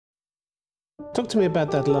Talk to me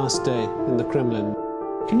about that last day in the Kremlin.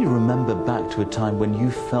 Can you remember back to a time when you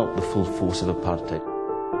felt the full force of apartheid?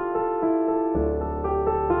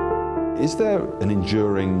 Is there an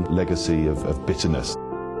enduring legacy of bitterness?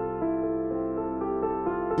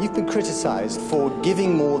 You've been criticised for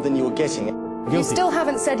giving more than you're getting. You still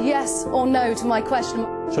haven't said yes or no to my question.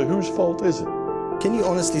 So whose fault is it? Can you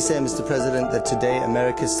honestly say, Mr. President, that today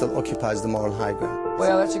America still occupies the moral high ground?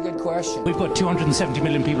 Well, that's a good question. We've got 270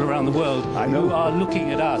 million people around the world who are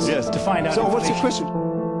looking at us to find out. So what's your question?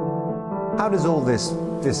 How does all this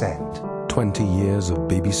end? 20 years of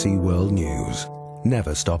BBC World News.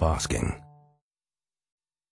 Never stop asking.